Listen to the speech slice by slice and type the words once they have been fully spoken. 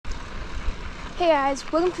Hey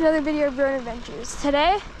guys, welcome to another video of Drone Adventures.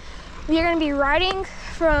 Today, we are going to be riding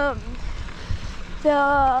from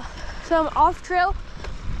some off trail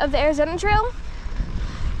of the Arizona Trail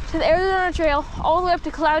to the Arizona Trail all the way up to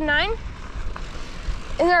Cloud 9.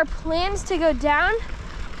 And our plans to go down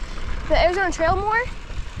the Arizona Trail more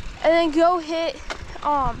and then go hit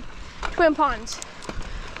Twin Ponds,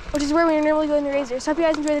 which is where we normally go in the Razor. So hope you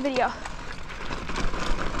guys enjoy the video.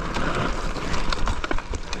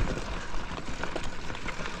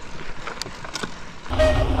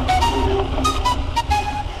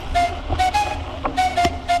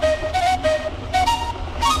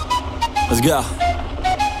 Let's go.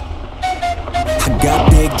 I got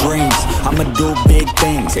big dreams, I'ma do big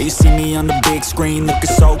things. Yeah, you see me on the big screen looking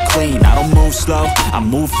so clean. I don't move slow, I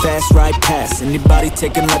move fast right past anybody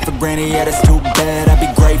taking life for granted, yeah that's too bad. I'd be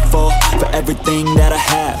grateful for everything that I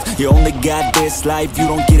have. You only got this life, you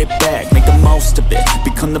don't get it back. Make the most of it,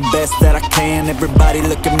 become the best that I can. Everybody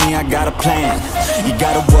look at me, I got a plan. You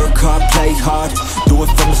gotta work hard, play hard, do it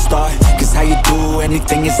from the start. Cause how you do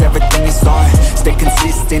anything is everything is art. Stay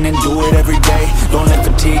consistent and do it every day. Don't let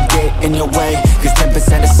fatigue get in your way. Cause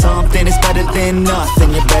 10% of something is better than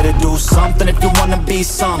nothing. You better do something if you wanna be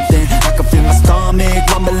something. I can feel my stomach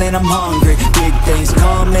rumbling, I'm hungry. Big things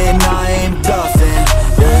coming, I ain't bluffing,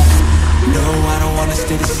 yeah. No, I don't wanna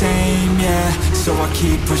stay the same, yeah. So I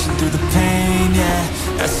keep pushing through the pain, yeah.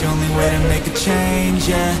 That's the only way to make a change,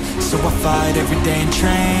 yeah. So I fight every day and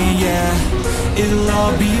train, yeah. It'll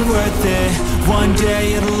all be worth it. One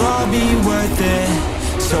day it'll all be worth it.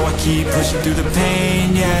 So I keep pushing through the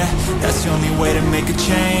pain, yeah. That's the only way to make a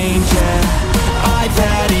change, yeah. I've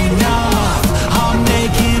had enough, I'm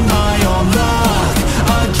making my own luck.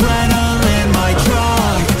 Adrenaline, my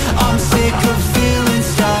drug, I'm sick of feeling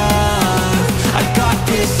stuck. I got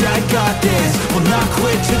this, yeah, I got this. Will not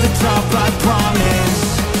quit to the top, I promise.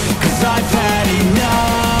 Cause I've had enough.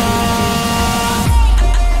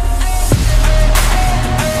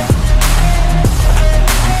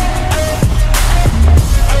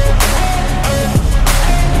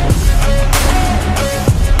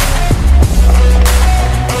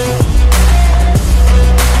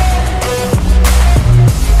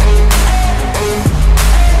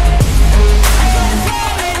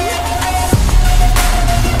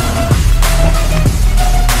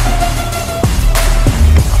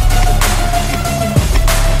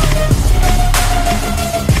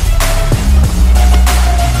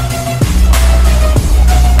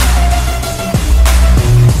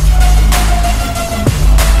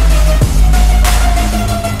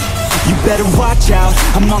 Better watch out,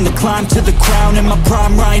 I'm on the climb to the crown. In my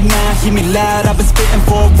prime right now, hear me loud, I've been spitting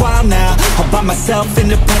for a while now. All by myself,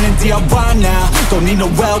 independent DIY now. Don't need no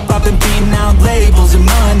help, I've been beating out labels and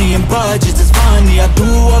money and budgets, it's funny. I do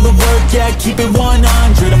all the work, yeah, keep it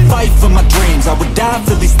 100. I fight for my dreams, I would die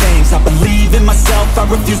for these things. I believe in myself, I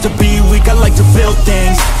refuse to be weak, I like to build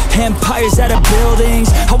things. Empires out of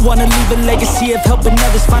buildings, I wanna leave a legacy of helping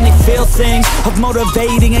others finally feel things. Of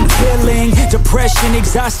motivating and killing, depression,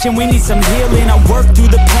 exhaustion, we need some healing. I work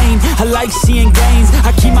through the pain, I like seeing gains.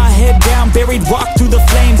 I keep my head down, buried, walk through the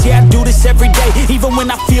flames. Yeah, I do this every day, even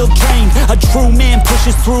when I feel drained. A true man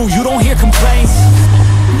pushes through, you don't hear complaints.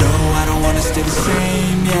 No, I don't wanna stay the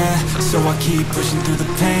same, yeah. So I keep pushing through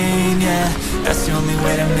the pain, yeah. That's the only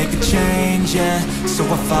way to make a change, yeah. So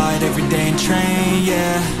I fight every day and train,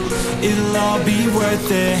 yeah. It'll all be worth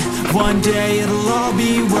it. One day it'll all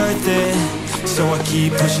be worth it. So I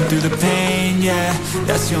keep pushing through the pain, yeah.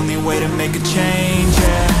 That's the only way to make a change,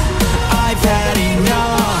 yeah. I've had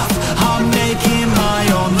enough, I'm making my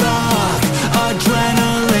own luck.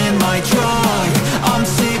 Adrenaline, my drug, I'm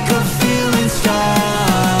sick of feeling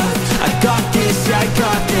stuck. I got this, yeah, I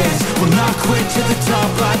got this. Will not quit to the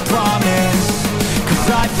top, I promise. Cause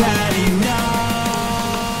I've had enough.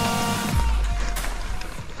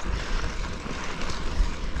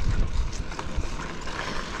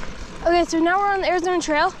 Okay, so now we're on the Arizona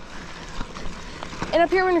Trail, and up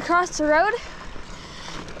here we're gonna cross the road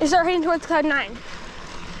and start heading towards Cloud 9.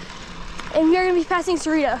 And we are gonna be passing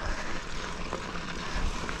Cerrito.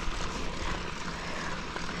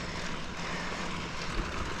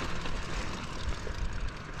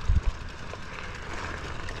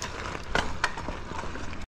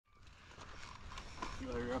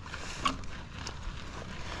 There you go.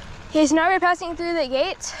 Okay, so now we're passing through the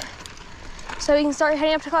gates, so we can start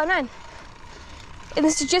heading up to Cloud 9. And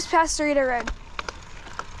this is just past Cerrito Road.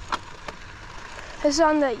 This is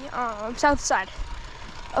on the south side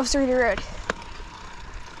of Cerrito Road.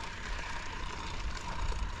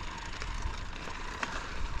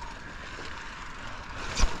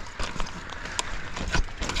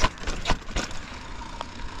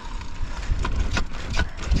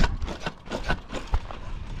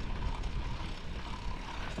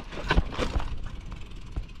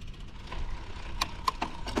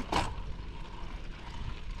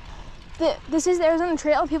 this is the Arizona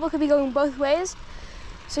Trail. People could be going both ways,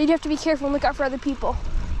 so you'd have to be careful and look out for other people.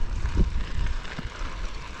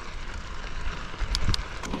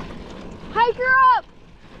 Hiker up!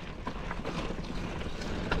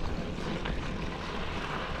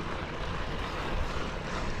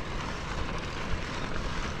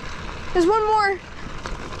 There's one more.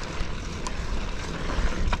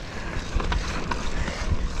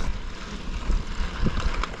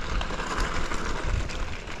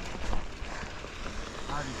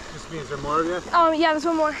 Just me, is there more of you? Yeah, there's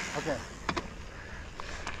one more. Okay.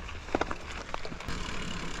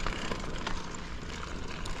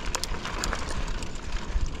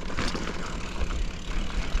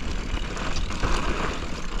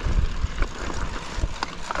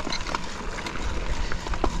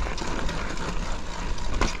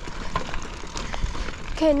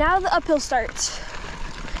 Okay, now the uphill starts.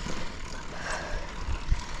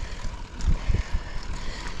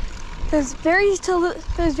 There's very to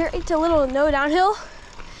little to no downhill,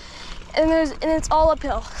 and it's all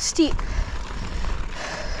uphill, steep.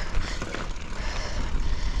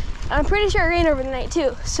 I'm pretty sure it rained over the night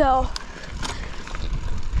too, so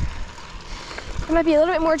it might be a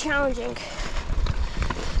little bit more challenging.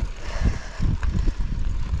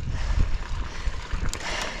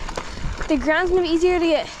 The ground's gonna be easier to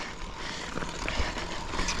get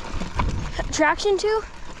traction to,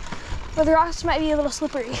 but the rocks might be a little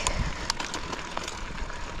slippery.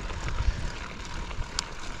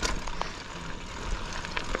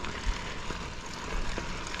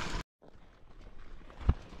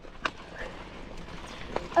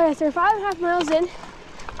 Okay, so we're 5.5 miles in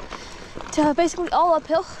to basically all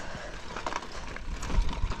uphill.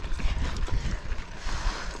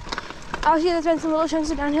 Obviously, there's been some little chunks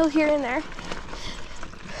of downhill here and there.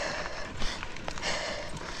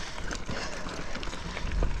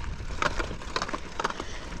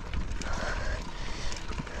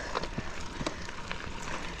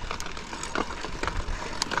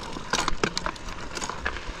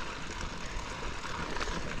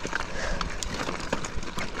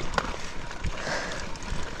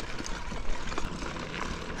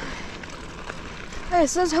 Okay,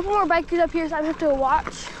 so there's a couple more bikers up here, so I have to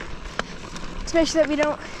watch to make sure that we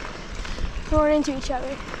don't run into each other.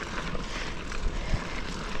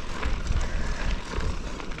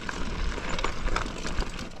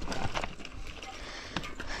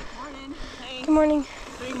 Morning. Hey. Good morning.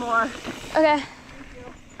 3 more. Okay.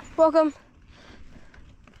 Welcome.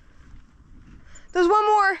 There's one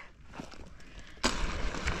more.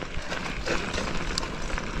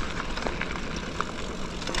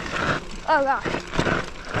 Oh gosh.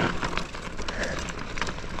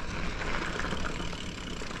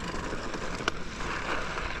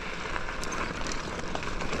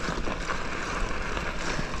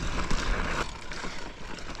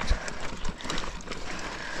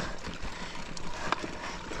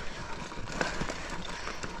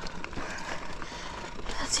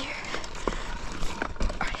 That's here.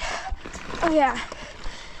 Oh yeah.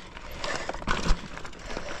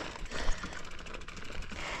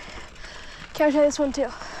 Okay, I'll try this one too.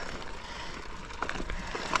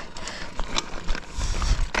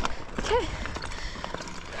 Okay.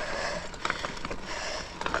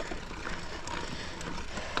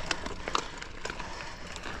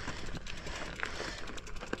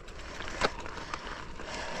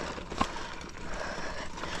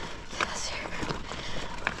 Yes, here.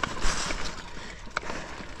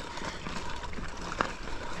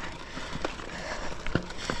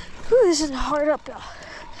 Ooh, this is a hard uphill.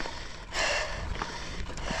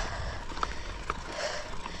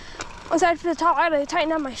 Once I get to the top, I gotta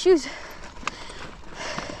tighten up my shoes.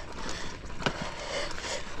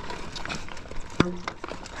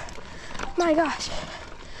 My gosh.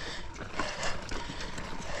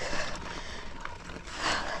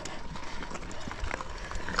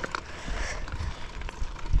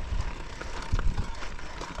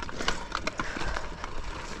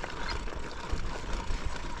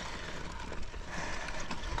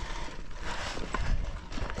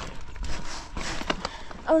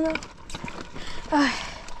 Oh no.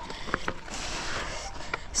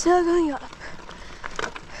 Still going up.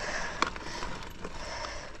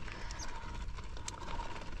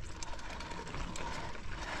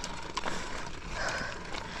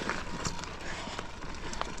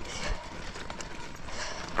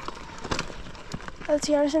 Let's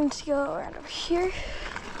see, I'm just going to go around over here,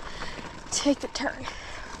 take the turn.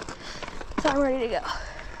 So I'm ready to go.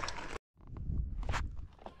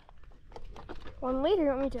 One lead or you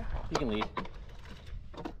want me to? You can lead.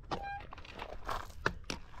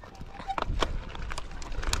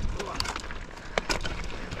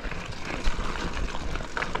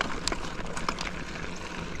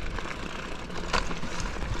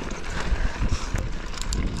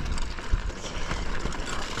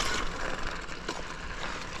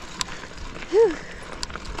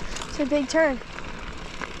 a big turn.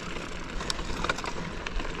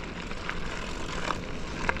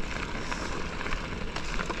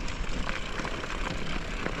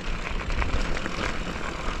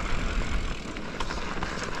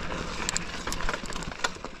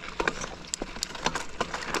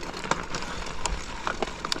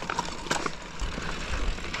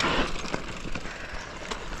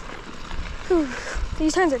 Whew,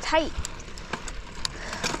 these turns are tight.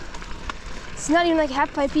 It's not even like a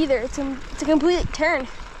half pipe either. It's a complete turn.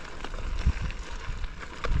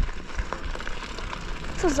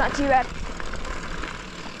 So it's not too bad.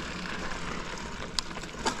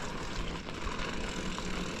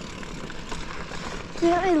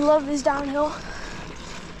 Yeah, I love this downhill.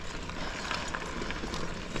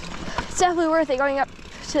 It's definitely worth it going up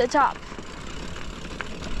to the top.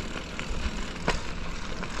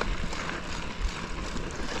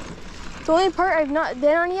 The only part I've not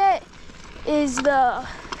been on yet is the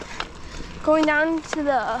going down to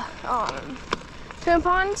the swim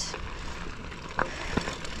ponds.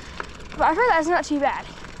 But I've heard that's not too bad.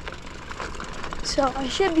 So I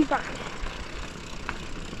should be fine.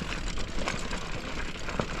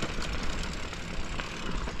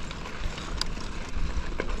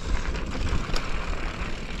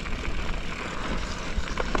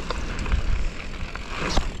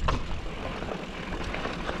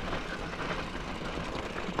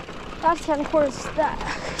 That's kind of course that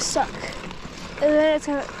suck. And then it's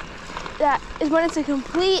that is when it's a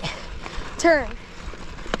complete turn.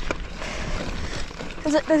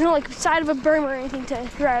 There's no like side of a berm or anything to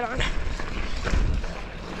ride on.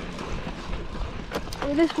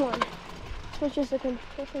 Or this one, it's just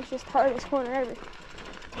the hardest corner ever.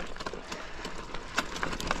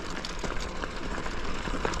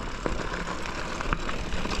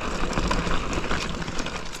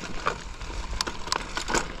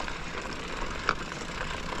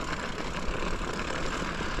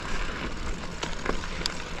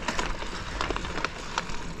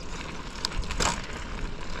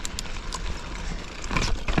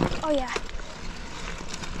 Oh yeah.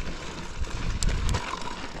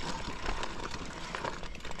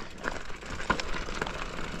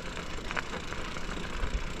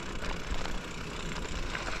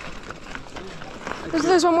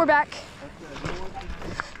 There's one more back.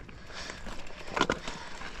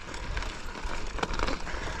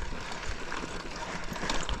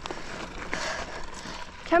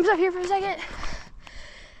 Can I stop here for a second?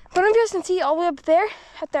 What I'm just gonna see all the way up there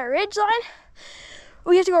at that ridge line,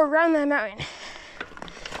 we have to go around that mountain.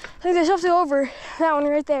 I think there's stuff to go over that one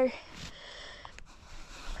right there.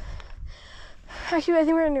 Actually, I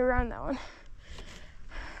think we're gonna go around that one.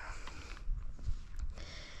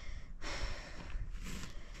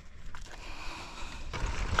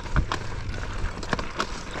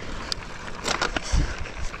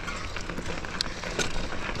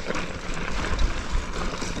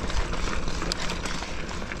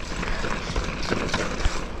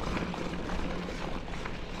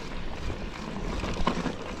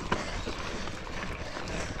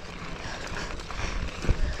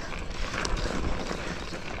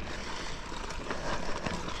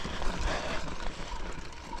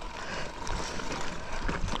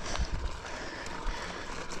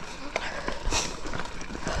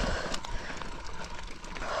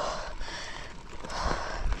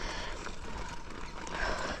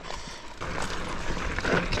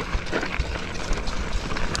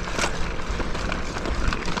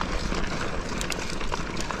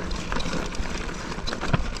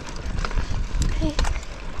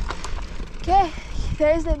 Okay,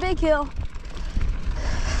 there's that big hill.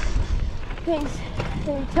 Things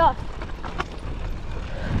getting tough.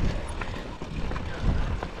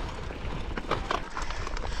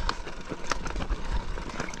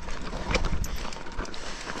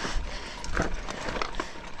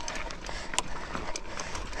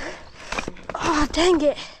 Oh, dang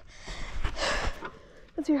it.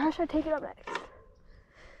 Let's see, how should I take it up next?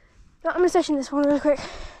 No, I'm gonna session this one really quick.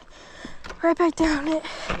 Right back down it.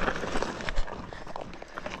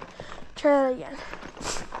 Try that again.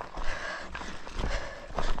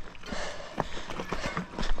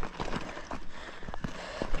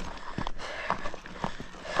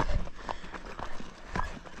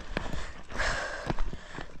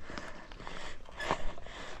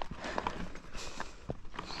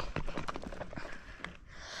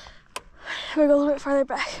 I'm gonna go a little bit farther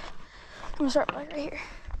back. I'm gonna start like right here.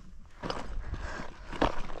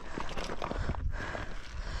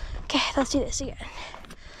 Okay, let's do this again.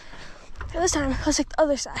 So this time, let's take the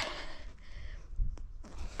other side.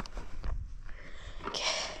 Okay,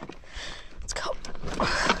 let's go.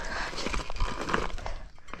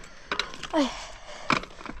 Okay.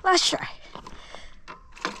 Last try.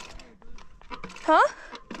 Huh?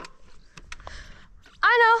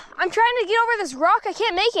 I know. I'm trying to get over this rock. I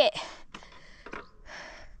can't make it.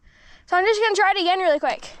 So I'm just gonna try it again really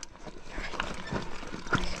quick.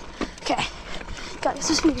 Okay. Got this.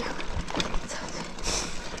 Just video.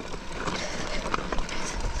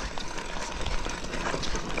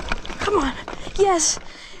 Come on. Yes.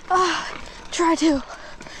 Try to.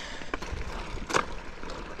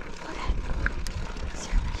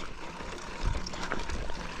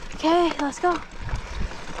 Okay, let's go.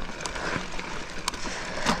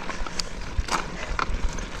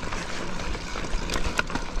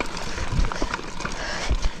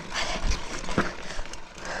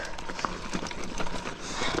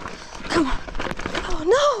 Come on. Oh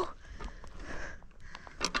no!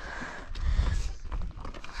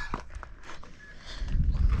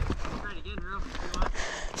 Try it again, Drew, if you want.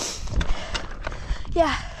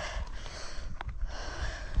 Yeah.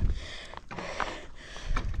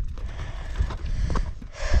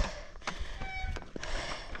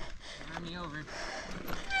 Run me over.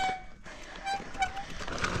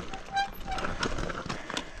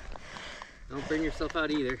 Don't bring yourself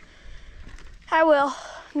out either. I will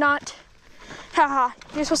not. Haha,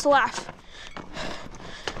 you're supposed to laugh.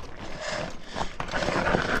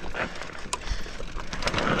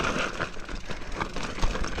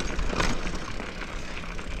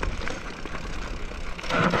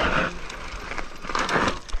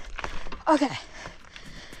 Okay.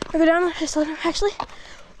 We'll go down, just let him, actually,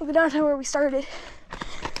 we'll go down to where we started.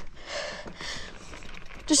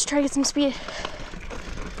 Just to try to get some speed.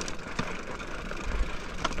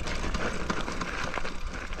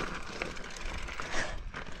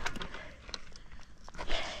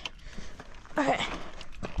 Okay.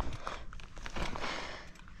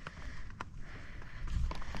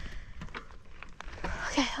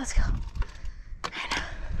 Okay, let's go.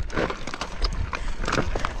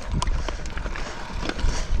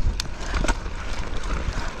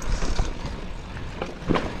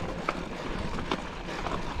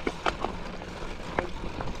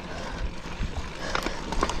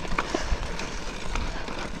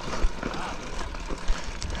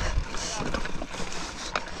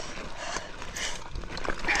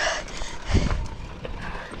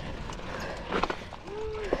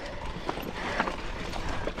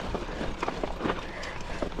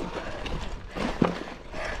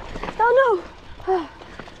 Oh no!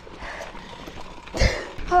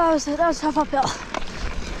 Oh, that was tough uphill.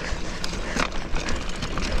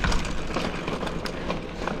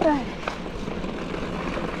 Right.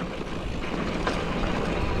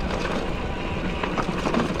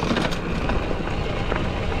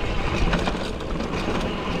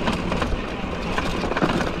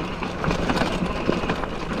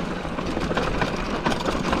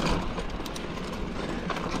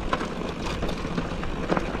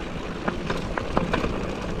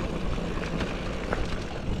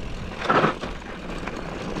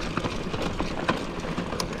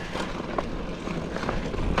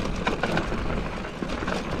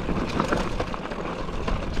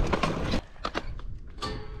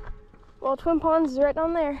 Well, Twin Ponds is right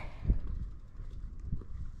down there.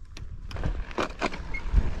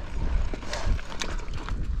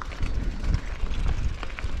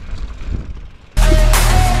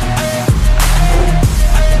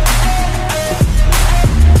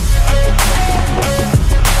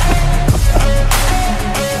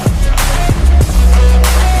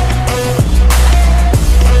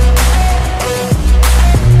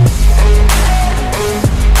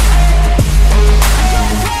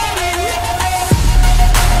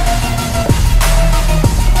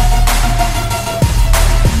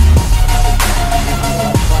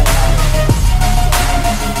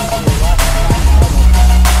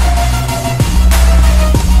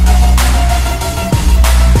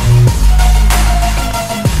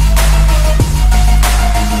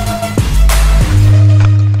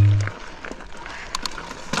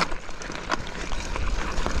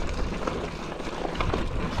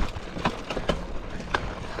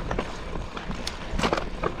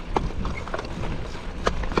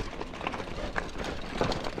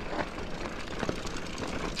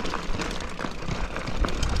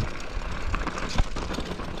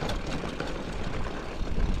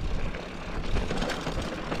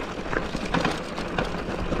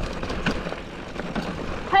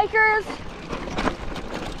 Hikers!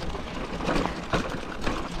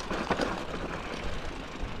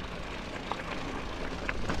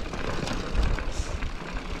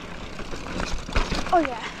 Oh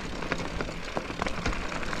yeah.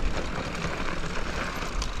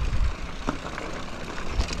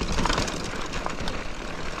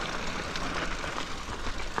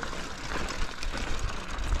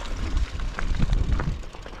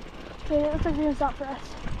 looks like they're gonna stop for us.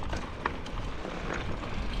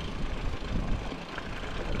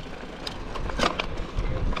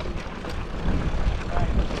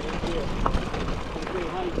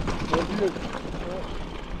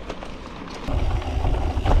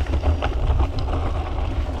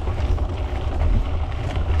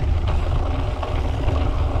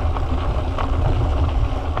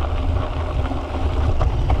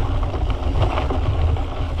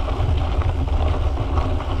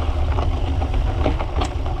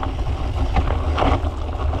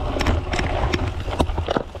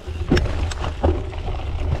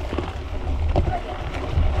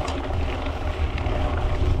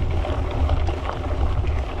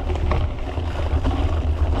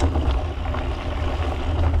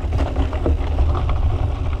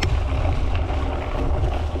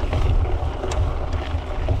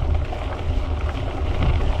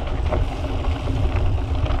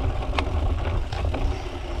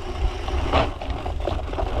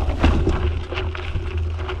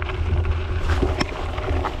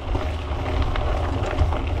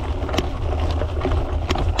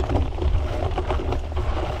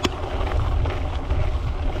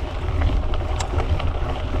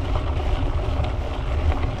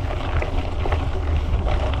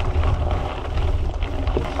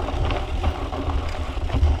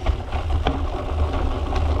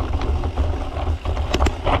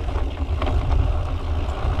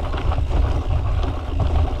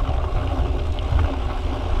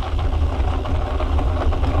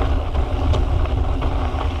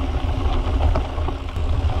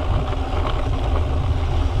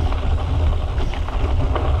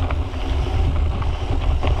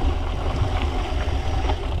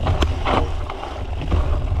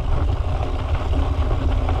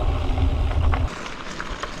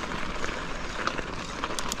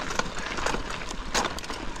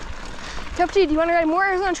 It's up to you. Do you want to ride more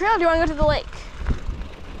Arizona Trail or do you want to go to the lake?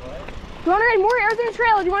 What? Do you want to ride more Arizona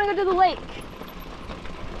Trail or do you want to go to the lake?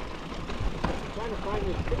 I'm trying to find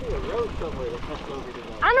this pretty road somewhere that cuts over to the...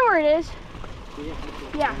 I know where it is.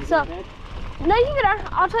 Yeah, so no, you can go down.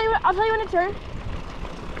 I'll tell you when to turn.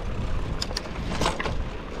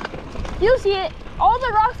 You'll see it. All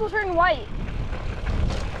the rocks will turn white.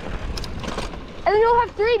 And then you'll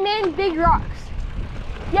have 3 main big rocks.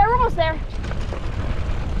 Yeah, we're almost there.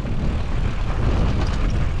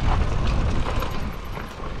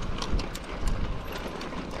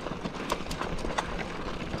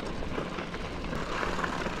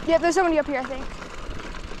 Yeah, there's somebody up here, I think.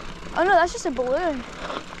 Oh no, that's just a balloon.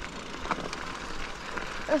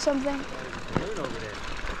 Or something. There's a balloon over there.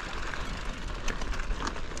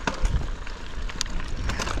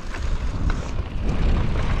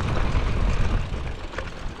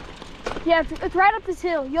 Yeah, it's right up this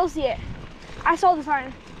hill. You'll see it. I saw the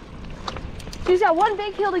sign. So you just got one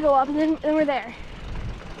big hill to go up and then we're there.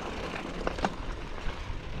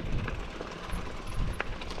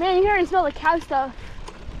 Man, you can already smell the cow stuff.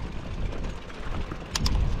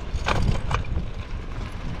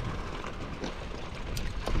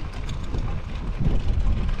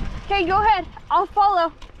 Okay, go ahead. I'll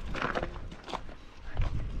follow.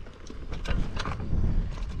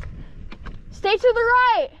 Stay to the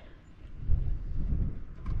right.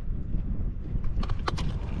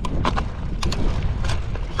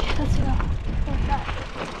 Okay, let's go. Like that.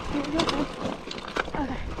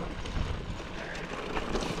 Okay.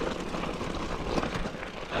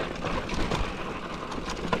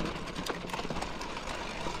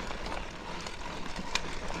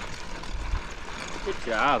 Good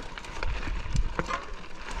job.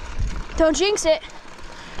 Don't jinx it.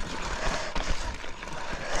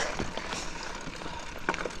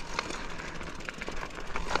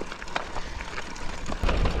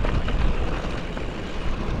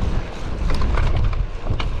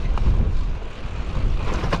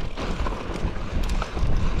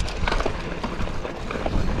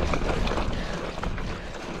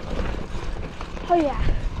 Oh yeah.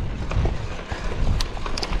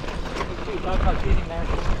 Talk about cheating there.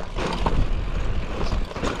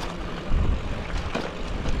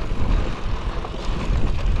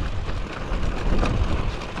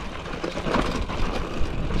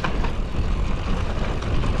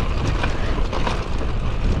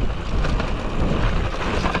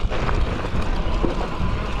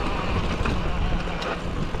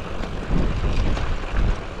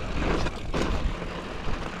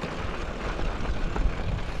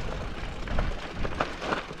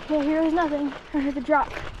 Okay, here is nothing. I heard the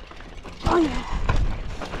drop. Oh yeah.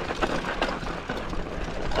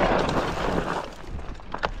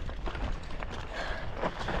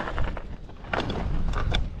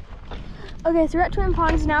 Okay, so we're at Twin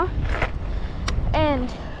Ponds now,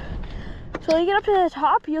 and So you get up to the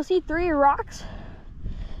top, you'll see 3 rocks,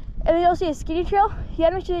 and then you'll see a skinny trail. You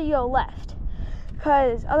gotta make sure that you go left,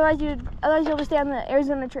 because otherwise you'll just stay on the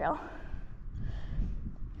Arizona Trail.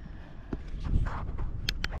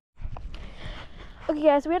 Okay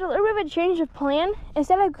guys, so we had a little bit of a change of plan.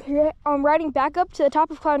 Instead of riding back up to the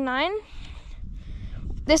top of Cloud 9,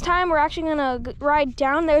 this time we're actually gonna ride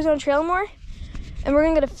down the Arizona Trail more, and we're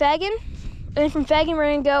gonna go to Fagan, and then from Fagan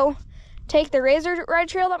we're gonna go take the Razor Ride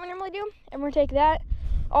Trail that we normally do, and we're gonna take that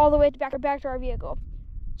all the way back to our vehicle.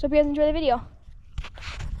 So hope you guys enjoy the video.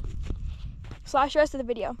 / the rest of the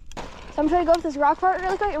video. So I'm trying to go up this rock part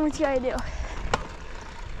really quick, and we'll see how I do.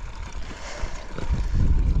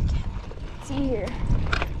 See here.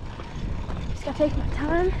 Just gotta take my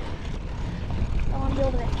time. I want to be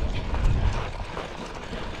able to make it.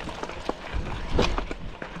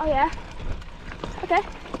 Oh yeah. Okay.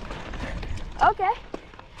 Okay.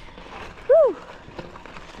 Whew.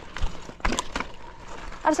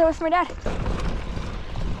 I'll start with my dad.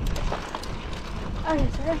 Okay,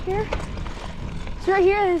 so right here. So right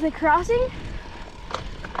here there's a crossing.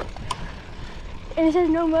 And it says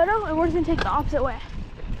no moto, and we're just gonna take the opposite way.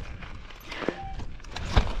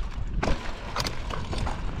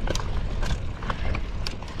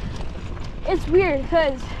 It's weird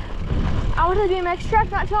because I went to the BMX track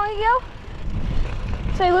not too long ago,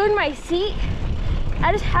 so I lowered my seat.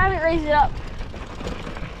 I just haven't raised it up.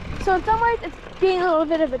 So in some ways it's being a little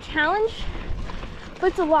bit of a challenge, but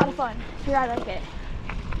it's a lot of fun to ride like it.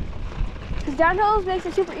 Because downhills makes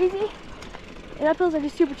it super easy, and uphills are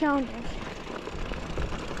just super challenging.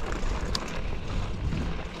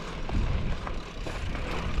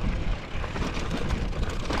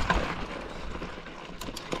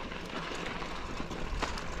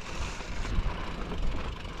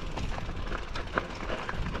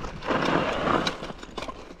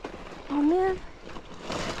 Oh man.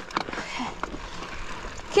 Okay.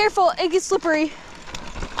 Careful, it gets slippery.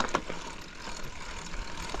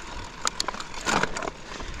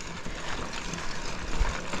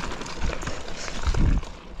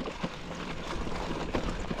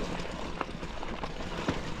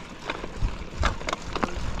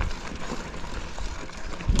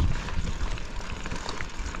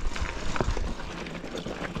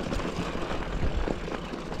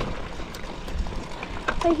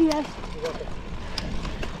 Thank you guys.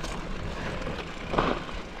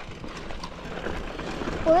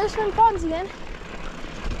 Well, there's some ponds again.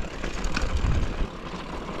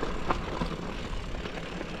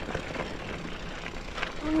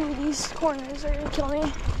 Ooh, these corners are gonna kill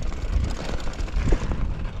me.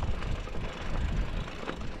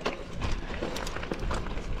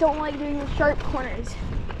 Don't like doing the sharp corners.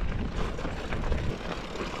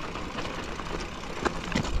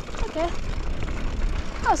 Okay.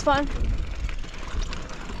 That was fun.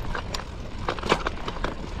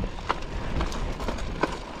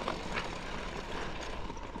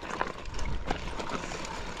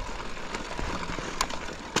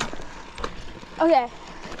 Okay,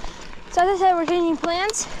 so as I said, we're changing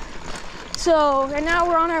plans. So right now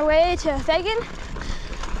we're on our way to Fagan,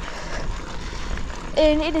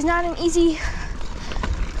 and it is not an easy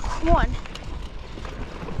one.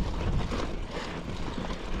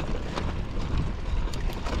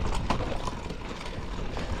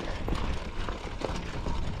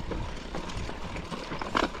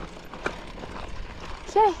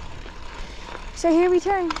 Okay, so here we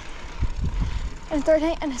turn and start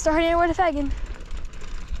heading over to Fagan.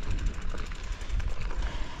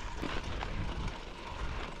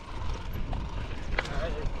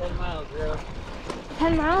 Alright, there's 10 miles, bro.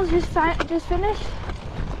 10 miles, just finished.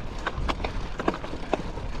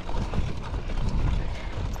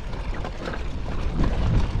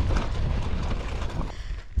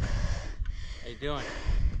 How you doing?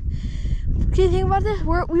 Can you think about this? We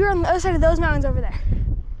were on the other side of those mountains over there.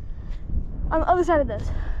 On the other side of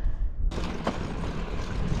those.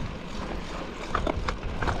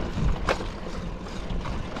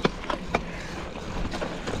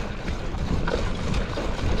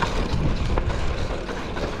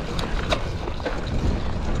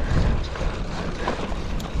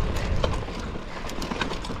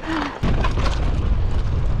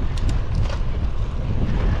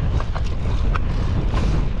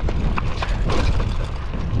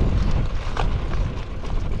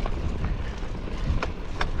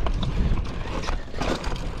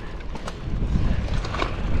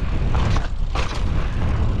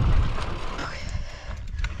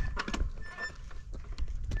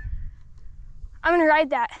 I'm gonna ride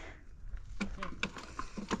that.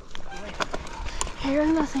 Here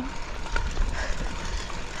goes nothing.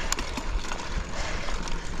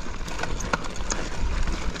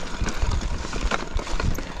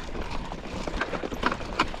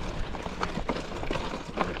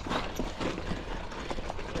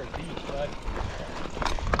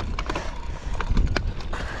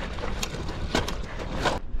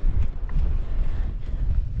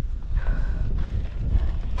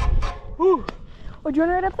 Whew. Would you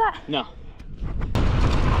want to ride up that? No.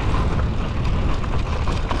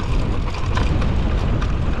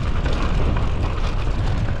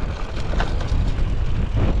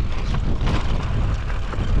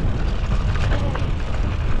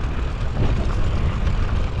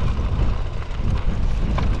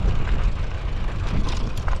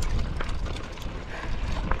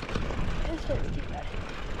 This wouldn't be bad.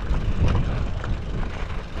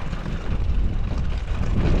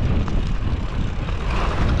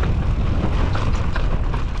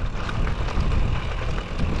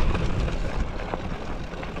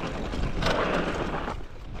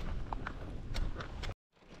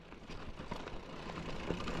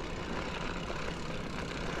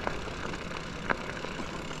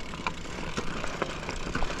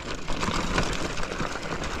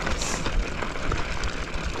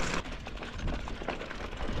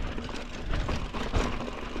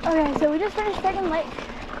 Okay, so we just finished Fagan Lake.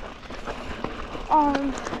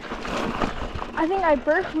 I think I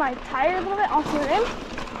burst my tire a little bit off the rim.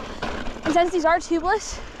 And since these are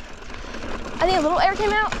tubeless, I think a little air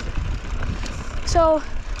came out. So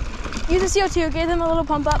use the CO2, gave them a little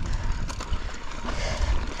pump up.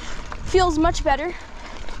 Feels much better.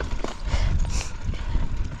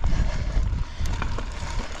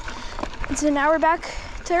 And so now we're back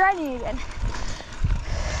to riding again.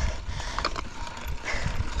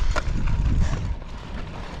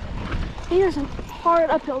 These are some hard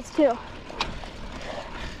uphills too.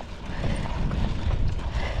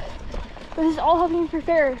 But this is all helping me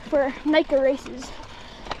prepare for NICA races.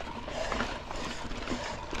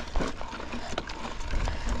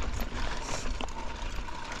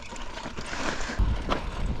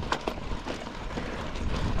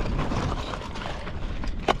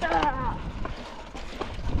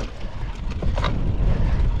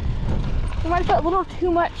 We might put a little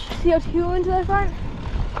too much CO2 into the front,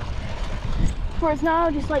 where it's now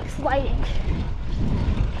just like sliding.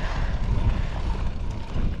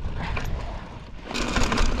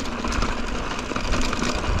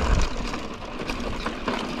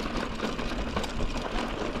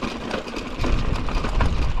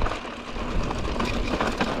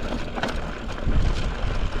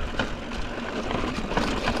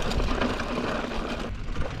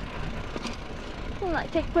 I'm gonna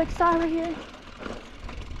like take a quick stop over here.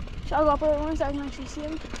 So I'll go up over one so I can actually see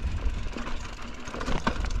him.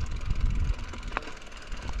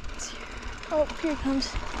 Oh, here he comes.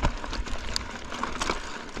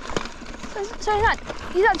 So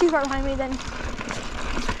he's not too far behind me then.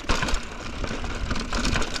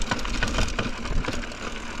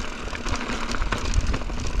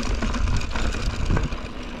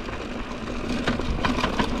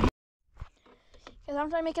 Because I'm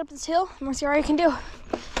trying to make it up this hill, and we'll see what I can do.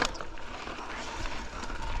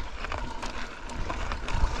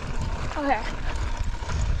 Okay.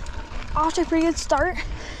 Off to a pretty good start.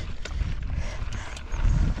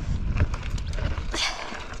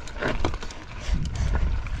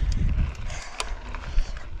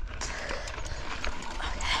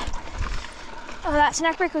 Oh, that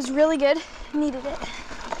snack break was really good. Needed it.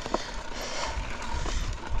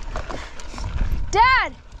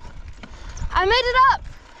 Dad! I made it up!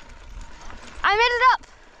 I made it up!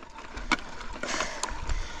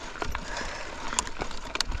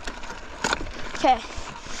 Okay,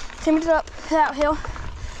 so I made it up that hill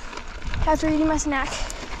after eating my snack.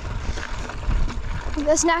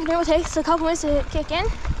 The snack normally takes a couple minutes to kick in,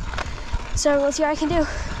 so let's see what I can do.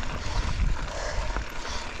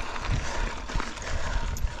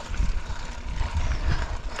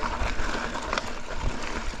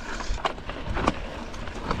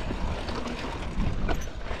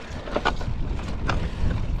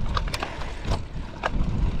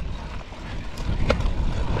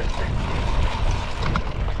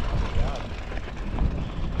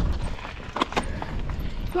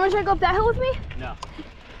 You want to try to go up that hill with me? No.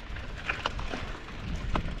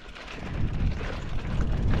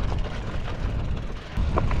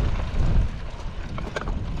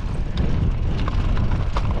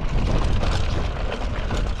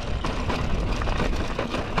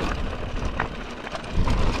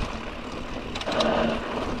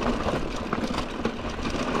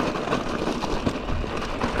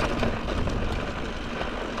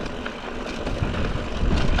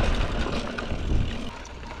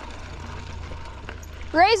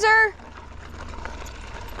 Razor!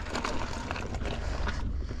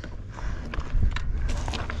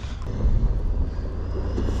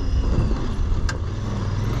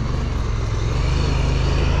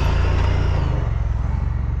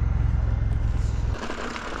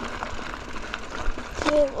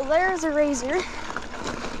 Okay, well there's a razor.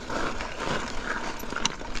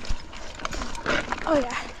 Oh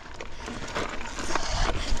yeah.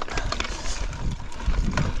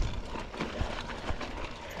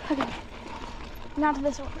 Okay, now to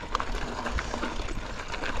this one.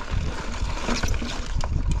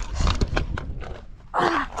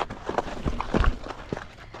 Ah.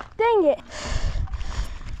 Dang it.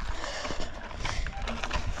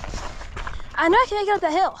 I know I can make it up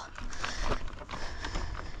the hill.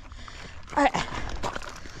 All right.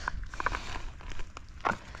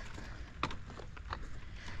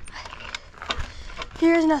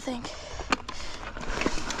 Here's nothing.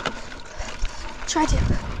 Try to.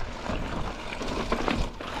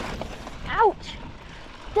 Ouch!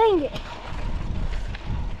 Dang it.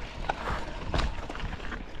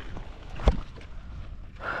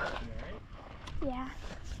 Yeah.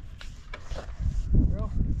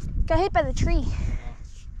 Girl? Got hit by the tree. You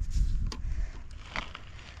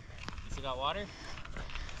still got water?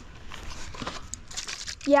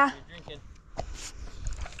 Yeah. You're drinking.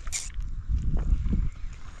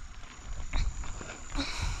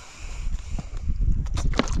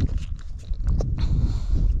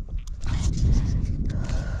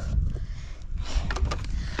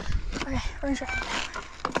 Okay, we're gonna try.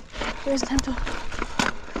 Here's the temple.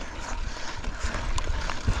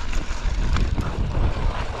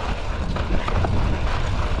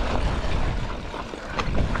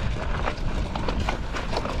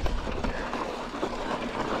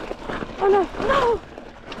 Oh no, no!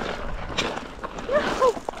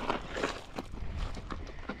 No!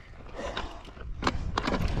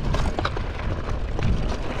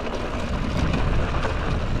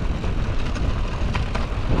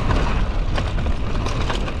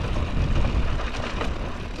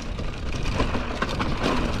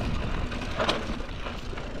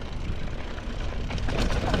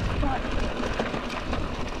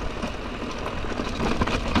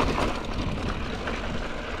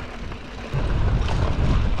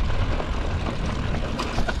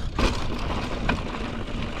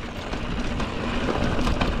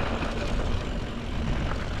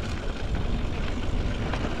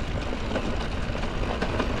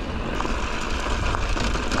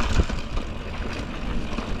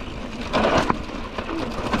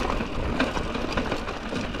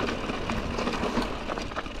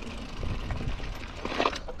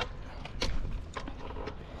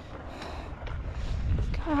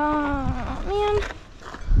 Oh man,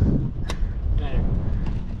 Better.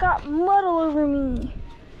 got mud all over me.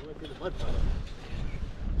 You went through the mud puddle.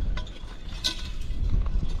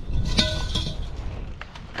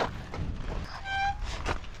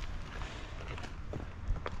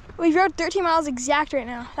 We rode 13 miles exact right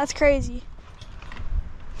now. That's crazy.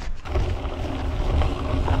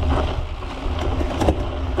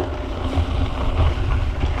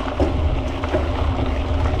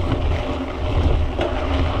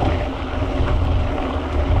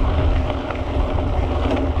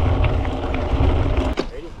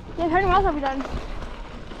 Yeah, 30 miles have we done?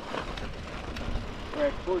 We're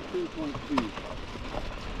at 14.2.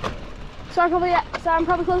 So I'm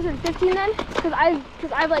probably closer to 15 then, because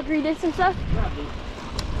I've like redid stuff. Probably.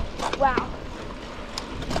 Wow.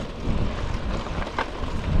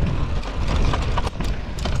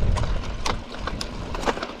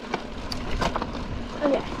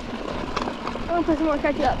 Okay. I'm gonna put some more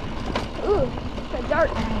ketchup up. Ooh, it's dark.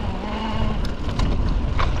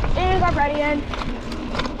 And got ready in.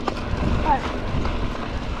 Alright.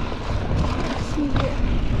 Let's see here.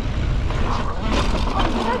 Oh,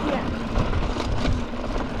 heck yeah.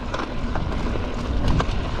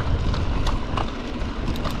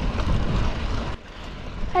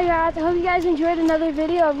 Hey guys, I hope you guys enjoyed another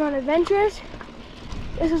video of Run Adventures.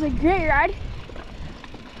 This was a great ride.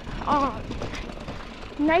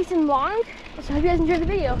 Nice and long. So I hope you guys enjoyed the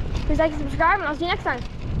video. Please like and subscribe, and I'll see you next time.